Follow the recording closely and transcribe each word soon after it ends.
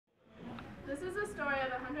story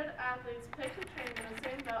of 100 athletes picked to train in the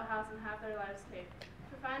same boathouse and have their lives taped,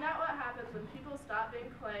 to find out what happens when people stop being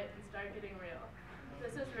polite and start getting real.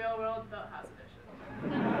 This is Real World Boathouse Edition.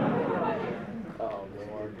 Oh,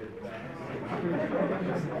 Lord.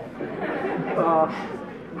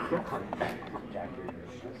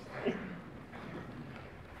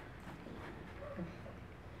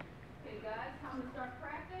 Okay, guys, time to start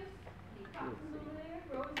practice. The captain's over there,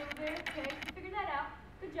 rowers over there. Okay, you figured that out.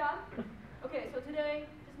 Good job. Okay, so today,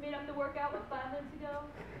 just made up the workout like 5 minutes ago.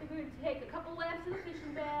 I think we're going to take a couple laps to the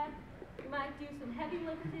fishing bath. We might do some heavy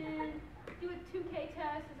lifting, do a 2K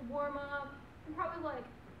test as a warm-up, and probably like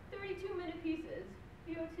 32-minute pieces.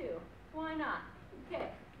 VO2. Why not? Okay.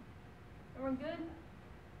 Everyone good?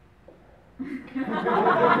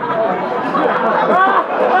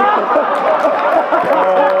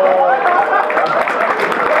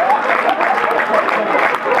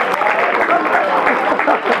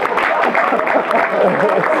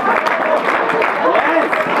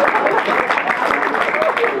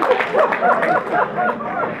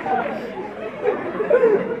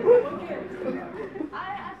 I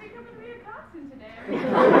think I'm going to be a coxswain today.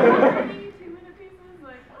 32-minute pieces,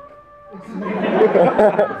 like,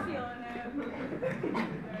 I'm feeling it.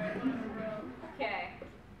 Okay.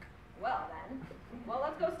 Well then. Well,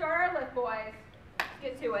 let's go start our lift, boys. Let's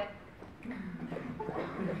get to it.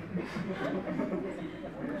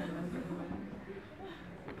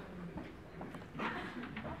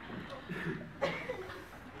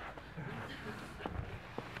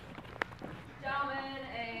 Gentlemen,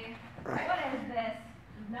 what is this?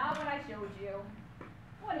 Not what I showed you.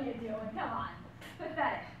 What are you doing? Come on.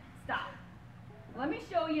 Pathetic. Stop. Let me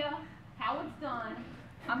show you how it's done.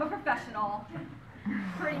 I'm a professional.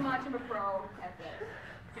 Pretty much I'm a pro at this.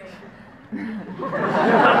 Okay.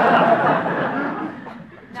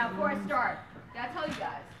 Now before I start, I gotta tell you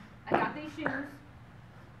guys, I got these shoes.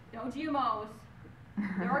 No GMOs.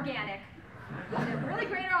 They're organic. They're really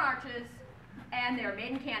great on arches, and they're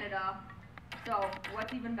made in Canada. So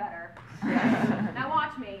what's even better? Now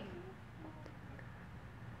watch me.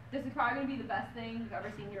 This is probably going to be the best thing you've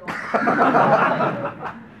ever seen in your life.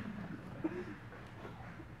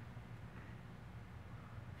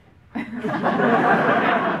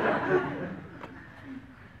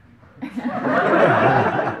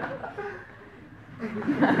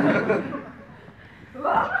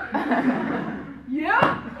 Yeah?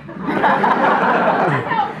 That's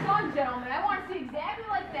how it's done, gentlemen. I want to see exactly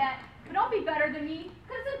like that, but don't be better than me,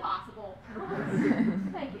 because it's impossible.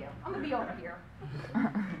 Thank you. I'm going to be over here.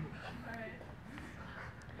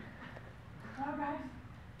 Wow, guys,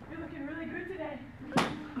 you're looking really good today.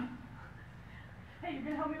 Hey, you're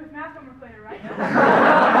going to help me with math homework later, right?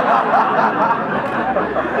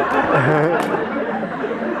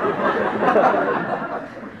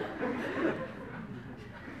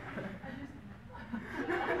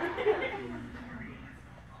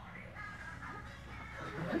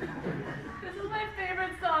 This is my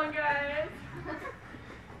favorite song, guys.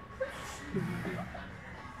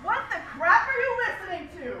 What the crap are you listening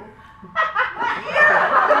to?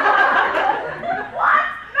 What?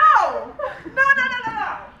 No! No, no, no, no, no!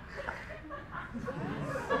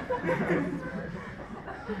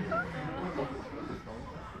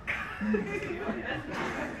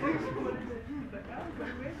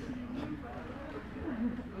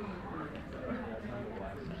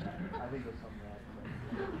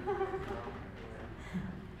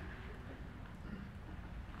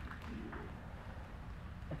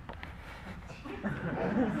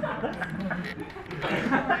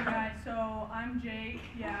 Alright guys, so I'm Jake,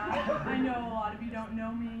 yeah, I know a lot of you don't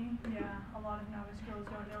know me, yeah, a lot of novice girls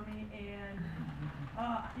don't know me, and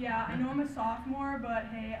yeah, I know I'm a sophomore, but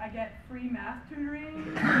hey, I get free math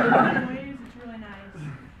tutoring, anyways, it's really nice,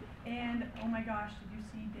 and oh my gosh, did you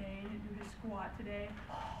see Dane do his squat today?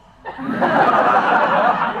 He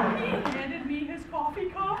handed me his coffee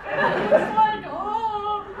cup, and I was like,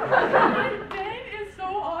 oh, Dane is so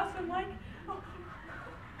awesome, like,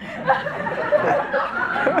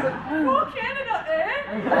 go Canada, eh?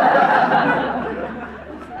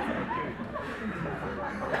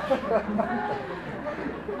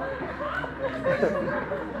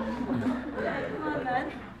 Come on, then.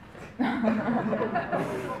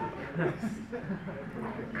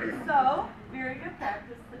 So, very good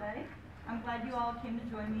practice today. I'm glad you all came to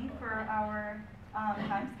join me for our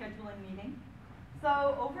time scheduling meeting.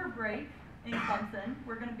 So, over break in Clemson,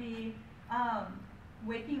 we're going to be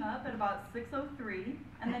waking up at about 6:03,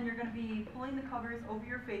 and then you're going to be pulling the covers over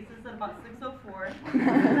your faces at about 6:04,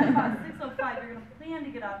 and then about 6:05 you're going to plan to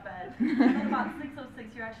get out of bed, and then about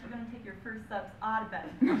 6:06 you're actually going to take your first steps out of bed,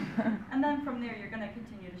 and then from there you're going to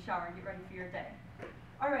continue to shower and get ready for your day.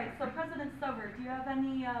 All right, so President Stover, do you have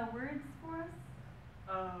any words for us?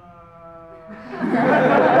 All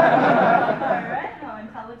right, how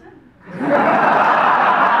intelligent.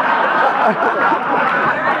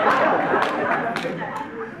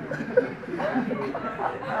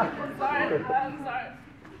 I'm sorry.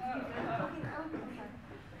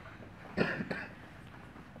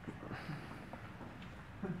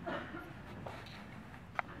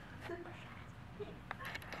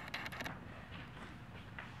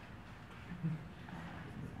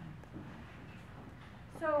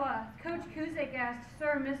 So, Coach Kuzik asked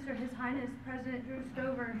Sir, Mr., His Highness, President Drew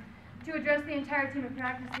Stover, to address the entire team at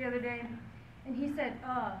practice the other day, and he said,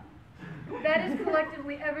 that is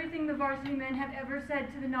collectively everything the varsity men have ever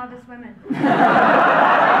said to the novice women. I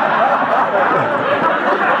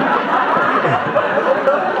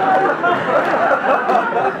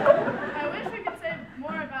wish we could say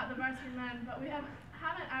more about the varsity men, but we haven't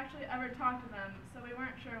actually ever talked to them, so we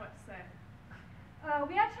weren't sure what to say.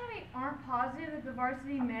 We actually aren't positive that the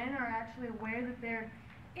varsity men are actually aware that there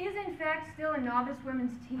is in fact still a novice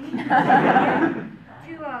women's team to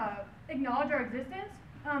acknowledge our existence.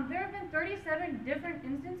 There have been 37 different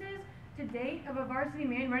instances to date of a varsity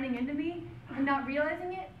man running into me and not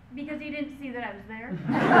realizing it because he didn't see that I was there.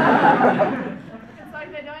 It's like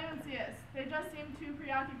they don't even see us. They just seem too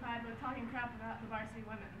preoccupied with talking crap about the varsity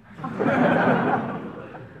women.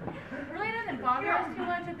 It really doesn't bother us too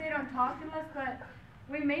much that they don't talk to us, but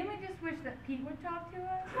we mainly just wish that Pete would talk to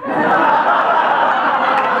us. They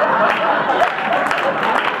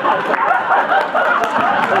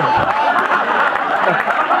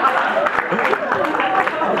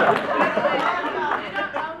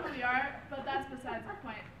don't know who we are, but that's besides the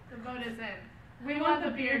point. The vote is in. We want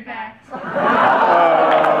the beard back.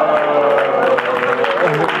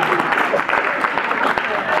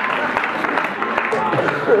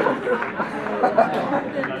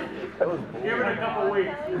 Give it a couple weeks.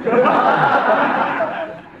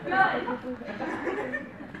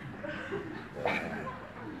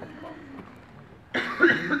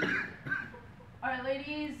 All right,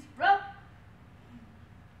 ladies, rope.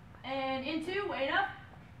 And into, wait up.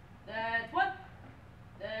 That's one.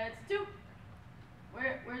 That's two.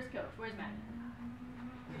 Where's Coach? Where's Matt?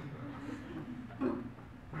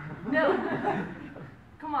 No.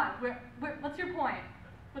 Come on. What's your point?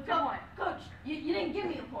 What's your point? Coach, you didn't give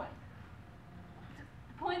me a point.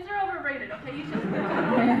 Points are overrated, okay? You should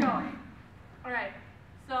know where you're going. All right.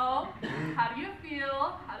 So, how do you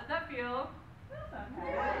feel? How does that feel?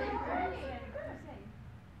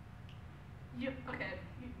 You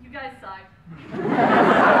guys suck.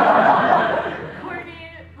 Courtney,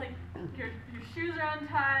 like your shoes are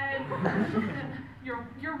untied,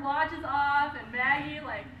 your watch is off, and Maggie,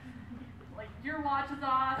 like your watch is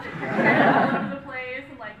off, and your hair is all over the place,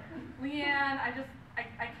 and like Leanne, I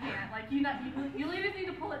can't. Like you ladies need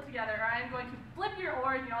to pull it together, or I'm going to flip your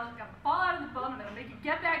oar, and you're all just gonna fall out of the boat, and I'm gonna make you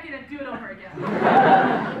get back in and do it over again.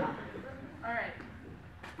 All right,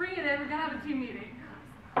 bring it in. We're gonna have a team meeting.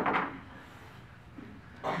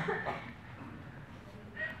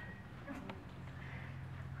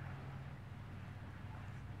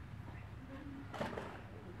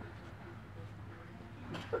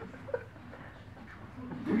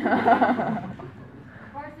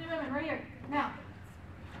 Varsity women, right here, now.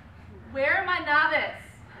 Where my novice?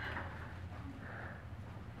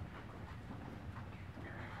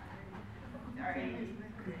 Alright.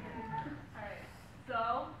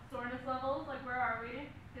 So, soreness levels, like where are we?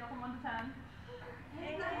 Scale from 1 to 10.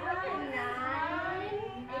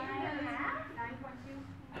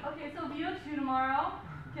 9.2. Okay, so VO2 tomorrow.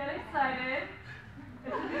 Get excited. It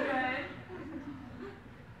should be good.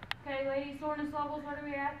 Okay, ladies, soreness levels, what are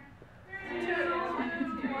we at?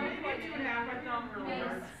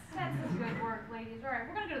 2.5. That's some good work, ladies. All right,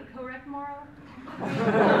 we're going to go to the co-rec tomorrow.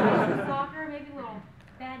 Some soccer, maybe a little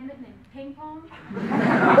badminton and ping pong. You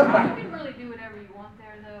can really do whatever you want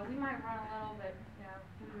there, though. We might run a little, but, you know,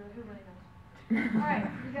 who really knows? All right,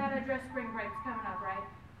 we got to address spring breaks coming up, right?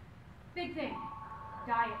 Big thing.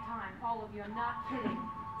 Diet time, all of you. I'm not kidding.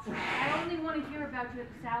 I only want to hear about you at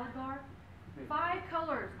the salad bar. 5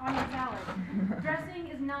 colors on your salad. Dressing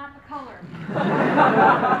is not a color.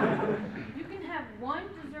 You can have 1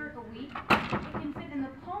 dessert a week. It can fit in the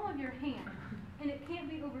palm of your hand, and it can't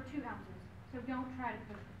be over 2 ounces. So don't try to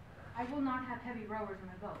push it. I will not have heavy rowers in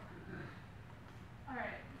my boat.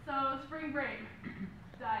 Alright, so spring break.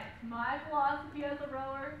 diet. My philosophy as a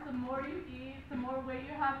rower, the more you eat, the more weight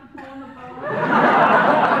you have to pull in the boat.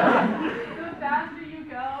 The faster you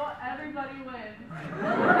go, everybody wins.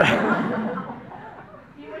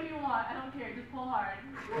 Eat what you want, I don't care, just pull hard.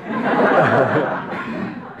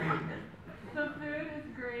 The food is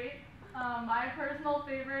great. My personal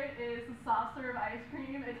favorite is the soft serve ice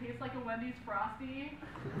cream. It tastes like a Wendy's Frosty.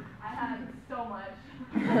 I had so much.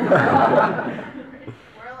 We're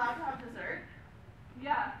allowed to have dessert?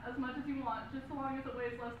 Yeah, as much as you want, just so long as it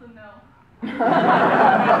weighs less than milk. Alright,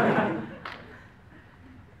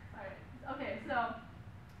 okay, so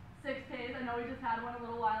 6Ks, I know we just had one a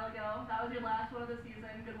little while ago. That was your last one of the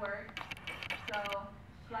season, good work. So,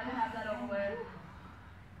 glad to have that over with.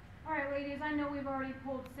 Alright, ladies, I know we've already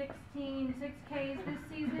pulled 16 6Ks this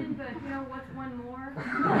season, but you know what's one more?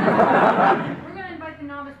 We're going to invite the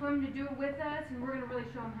novice women to do it with us, and we're going to really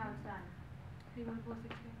show them how it's done. Do you want to pull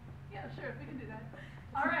 6K? Yeah, sure, we can do that.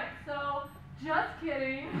 Alright, so, just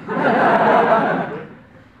kidding.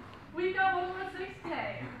 We got one more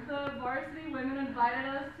 6K. The varsity women invited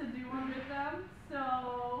us to do one with them,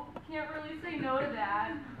 so can't really say no to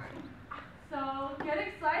that. So, get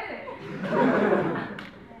excited.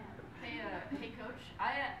 Hey coach,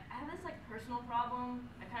 I have this like personal problem.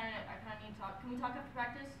 I kind of need to talk. Can we talk after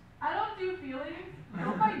practice? I don't do feelings,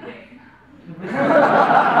 go fighting.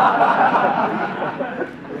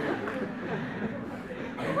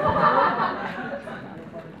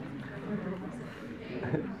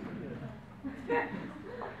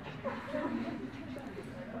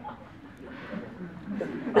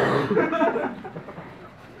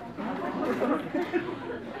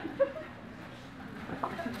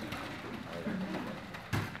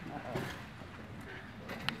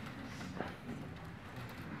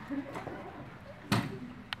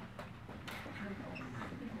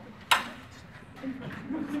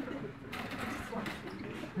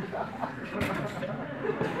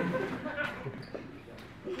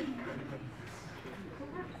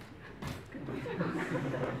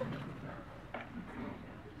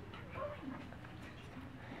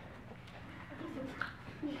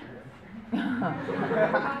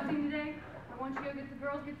 Costume today? I want you to go get the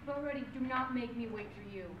girls, get the boat ready. Do not make me wait for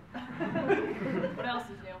you. What else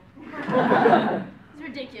is new? It's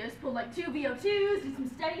ridiculous. Pulled like 2 VO2s, did some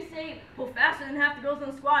steady state, pulled faster than half the girls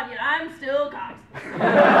in the squad, yet I'm still cocked.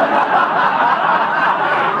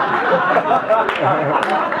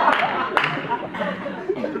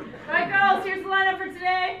 Alright girls, here's the lineup for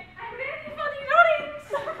today. I'm ready for the audience.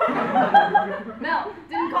 Mel,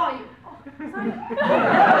 didn't call you.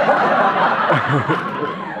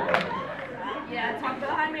 Yeah, talk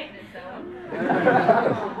about high maintenance though.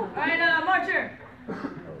 Alright, Marcher.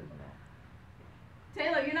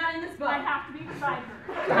 Taylor, you're not in this boat. I have to be beside her.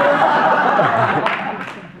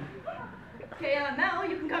 Okay, Mel,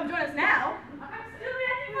 you can come join us now. I'm still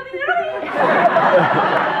ready for the audience.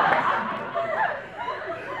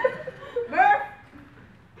 Murph.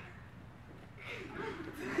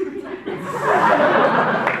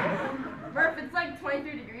 Murph, it's like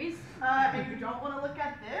 23 degrees. And you don't want to look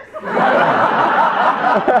at this? Alright.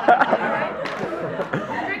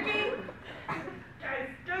 Ricky. Guys,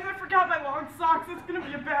 I forgot my long socks. It's gonna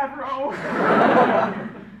be a bad row.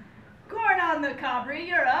 Corn on the cobry,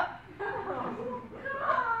 you're up. Guys,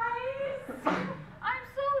 I'm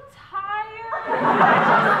so tired.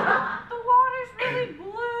 The water's really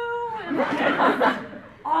blue. And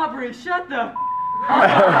Aubrey, shut the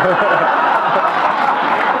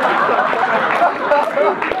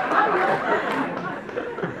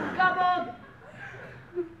Gobbled.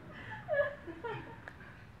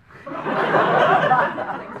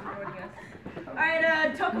 Thanks for joining us.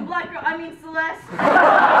 Alright, token black girl, I mean Celeste.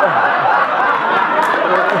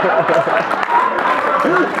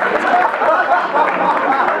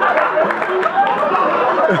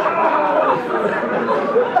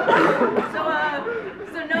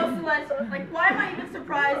 So no Celeste, like why am I even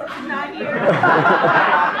surprised she's not here?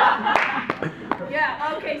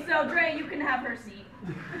 Yeah, okay, so Dre, you can have her seat.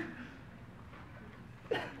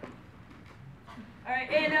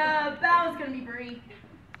 Alright, and Bao is gonna be Bree.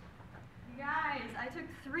 Guys, I took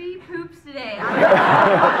 3 poops today.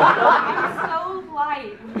 I'm so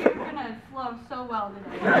light. You're gonna flow so well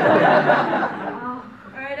today.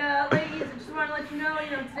 Alright, ladies, I just want to let you know,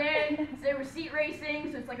 today we're seat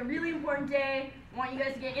racing, so it's like a really important day. I want you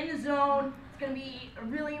guys to get in the zone. It's gonna be a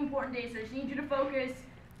really important day, so I just need you to focus.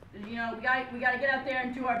 We gotta get out there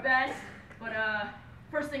and do our best. But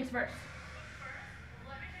first things first.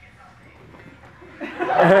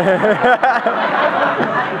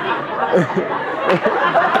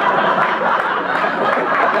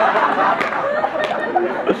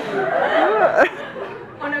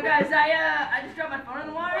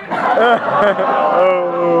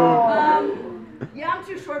 Yeah, I'm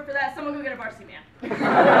too short for that. Someone go get a varsity man.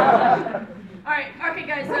 All right, okay,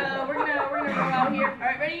 guys. We're gonna row out here. All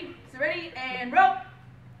right, ready? So ready and row.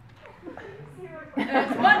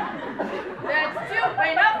 That's one. That's two.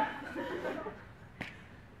 Wait up.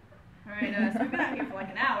 All right. So we've been out here for like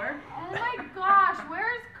an hour. Oh my gosh,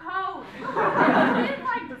 where's Coach? It's been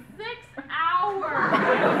like 6 hours.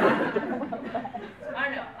 I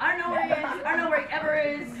don't know where he is. I don't know where he ever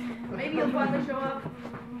is. Maybe he'll finally show up.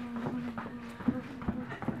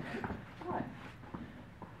 What?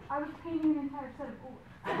 I was painting an entire set of oars.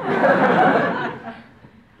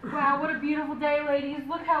 Wow, what a beautiful day, ladies.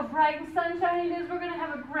 Look how bright and sunshiny it is. We're going to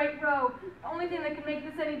have a great row. The only thing that can make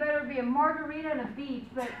this any better would be a margarita and a beach,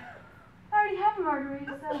 but I already have a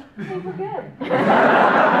margarita, so I think we're good.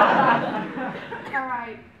 All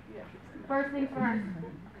right, first things first.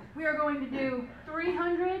 We are going to do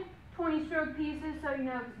 300 20-stroke pieces, so you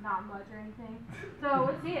know it's not much or anything. So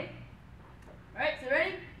let's see it. All right, so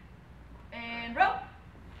ready? And row.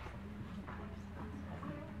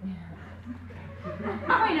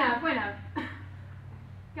 Wait up.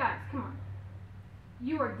 Guys, come on.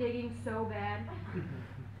 You are digging so bad.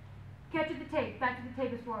 Catch at the tape. That's what the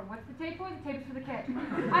tape is for. What's the tape for? The tape is for the catch.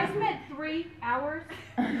 I spent 3 hours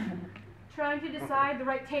trying to decide the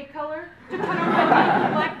right tape color to put on my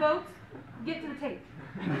black boats. Get to the tape.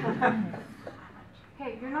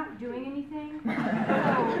 Okay, you're not doing anything.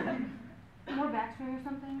 So, more backswing or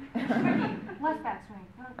something? Ricky, less backswing.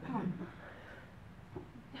 Come on.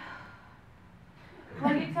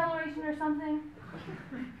 Leg acceleration or something?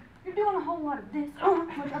 You're doing a whole lot of this. Oh,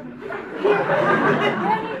 my God.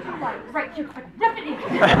 I need to, like, right here, like, rip it in.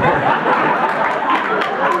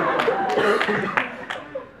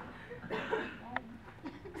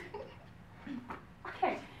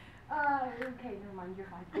 Okay, never mind, you're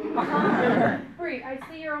fine. Bree, I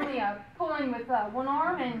see you're only pulling with one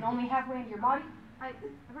arm and only halfway into your body.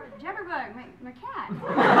 Jabberbug, my cat.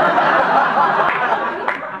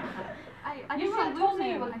 You should have told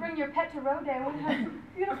me you would bring your pet to row day. We would have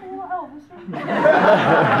beautiful little Elvis.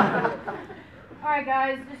 All right,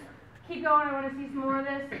 guys, just keep going. I want to see some more of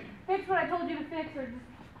this. Fix what I told you to fix, or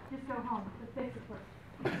just go home. Just fix it first.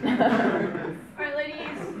 All right,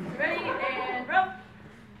 ladies, ready and row.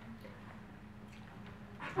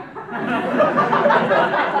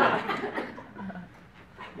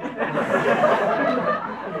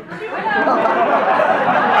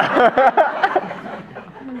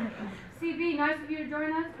 CB, nice of you to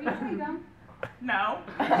join us. Are you chewing gum? No.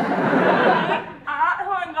 I'm not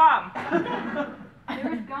chewing gum.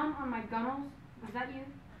 There is gum on my gunnels. Is that you?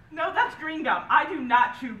 No, that's green gum. I do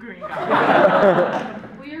not chew green gum.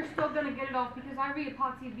 Well, you're still going to get it off because I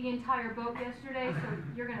re-epoxied the entire boat yesterday, so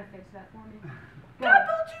you're going to fix that for me. Go.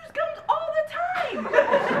 Apple chews gums all the time.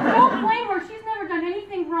 Don't blame her. She's never done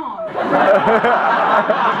anything wrong. Go.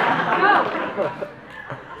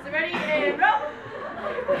 So ready and row.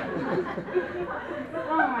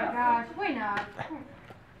 Oh my gosh. Wait up.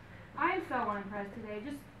 I am so unimpressed today.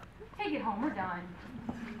 Just take it home. We're done.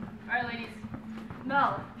 All right, ladies.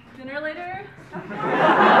 Mel, dinner later? All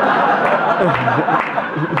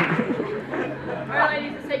right,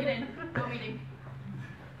 ladies, let's take it in. Go meeting.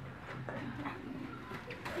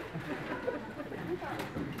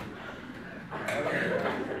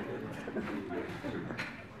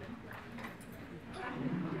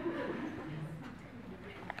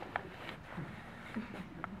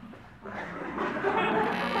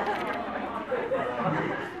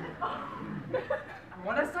 I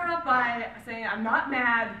want to start off by saying I'm not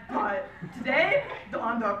mad, but today,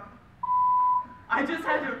 I just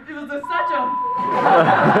had to, it was such a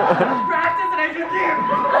practice and I just can't.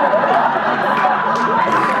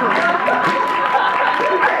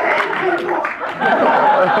 I hate people.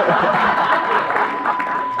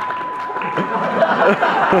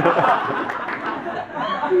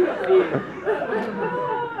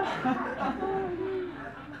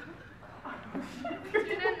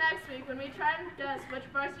 Tune in next week when we try and guess which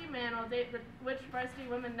varsity man will date which varsity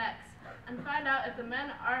woman next, and find out if the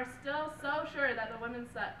men are still so sure that the women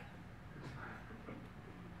suck.